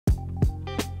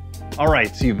All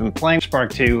right, so you've been playing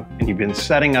Spark 2 and you've been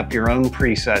setting up your own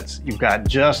presets. You've got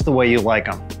just the way you like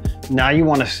them. Now you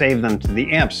want to save them to the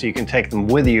amp so you can take them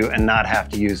with you and not have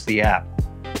to use the app.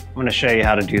 I'm going to show you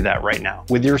how to do that right now.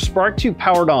 With your Spark 2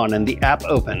 powered on and the app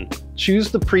open, choose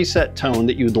the preset tone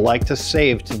that you'd like to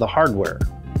save to the hardware.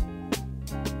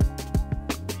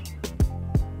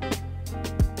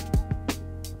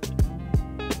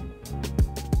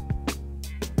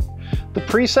 The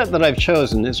preset that I've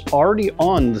chosen is already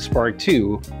on the Spark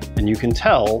 2, and you can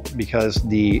tell because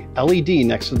the LED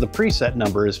next to the preset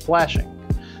number is flashing.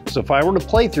 So if I were to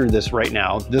play through this right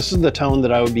now, this is the tone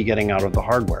that I would be getting out of the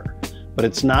hardware, but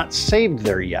it's not saved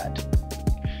there yet.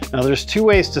 Now there's two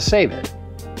ways to save it.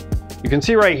 You can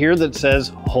see right here that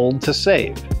says hold to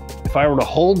save. If I were to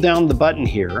hold down the button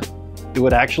here, it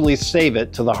would actually save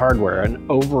it to the hardware and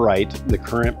overwrite the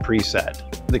current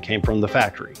preset that came from the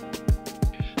factory.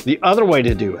 The other way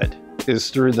to do it is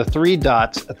through the three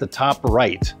dots at the top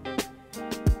right.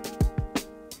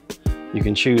 You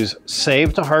can choose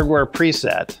Save to Hardware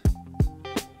Preset.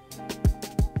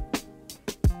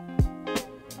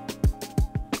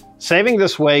 Saving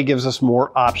this way gives us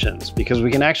more options because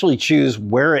we can actually choose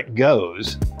where it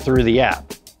goes through the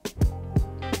app.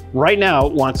 Right now,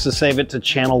 it wants to save it to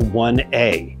channel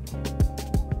 1A.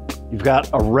 You've got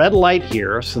a red light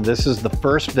here, so this is the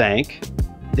first bank,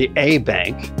 the A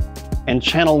bank, and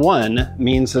channel 1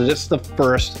 means that it's the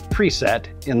first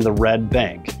preset in the red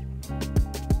bank.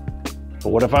 But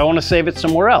what if I want to save it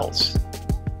somewhere else?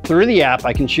 Through the app,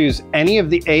 I can choose any of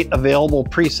the 8 available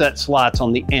preset slots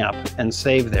on the amp and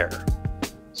save there.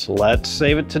 So let's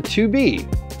save it to 2B.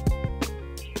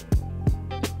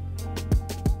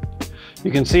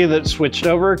 You can see that it switched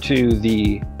over to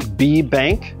the B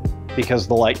bank because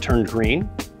the light turned green.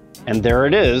 And there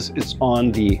it is, it's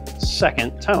on the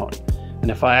second tone.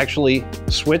 And if I actually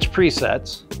switch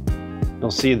presets, you'll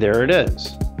see there it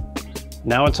is.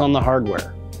 Now it's on the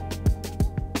hardware.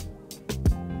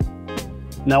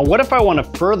 Now what if I want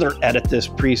to further edit this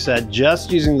preset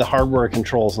just using the hardware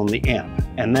controls on the amp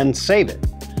and then save it?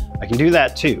 I can do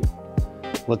that too.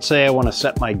 Let's say I want to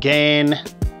set my gain.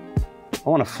 I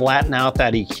want to flatten out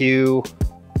that EQ.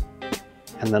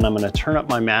 And then I'm going to turn up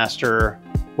my master.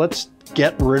 Let's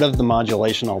get rid of the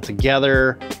modulation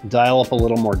altogether, dial up a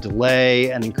little more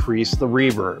delay, and increase the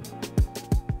reverb.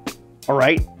 All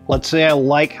right, let's say I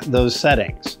like those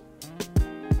settings.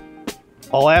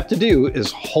 All I have to do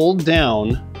is hold down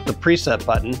the preset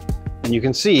button, and you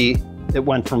can see it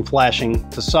went from flashing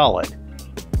to solid.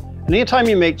 And anytime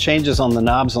you make changes on the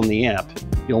knobs on the amp,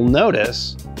 you'll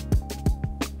notice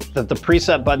that the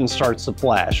preset button starts to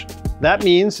flash. That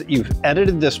means that you've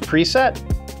edited this preset.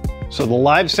 So the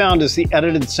live sound is the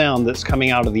edited sound that's coming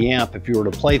out of the amp if you were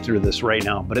to play through this right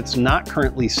now, but it's not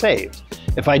currently saved.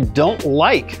 If I don't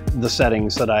like the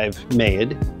settings that I've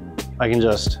made, I can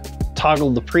just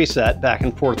toggle the preset back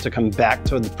and forth to come back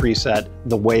to the preset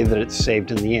the way that it's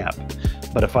saved in the amp.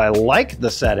 But if I like the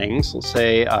settings, let's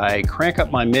say I crank up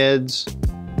my mids,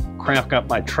 crank up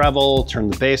my treble, turn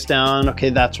the bass down. Okay,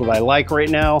 that's what I like right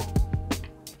now.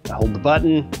 I hold the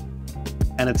button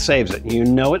and it saves it. You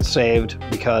know it's saved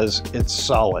because it's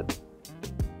solid.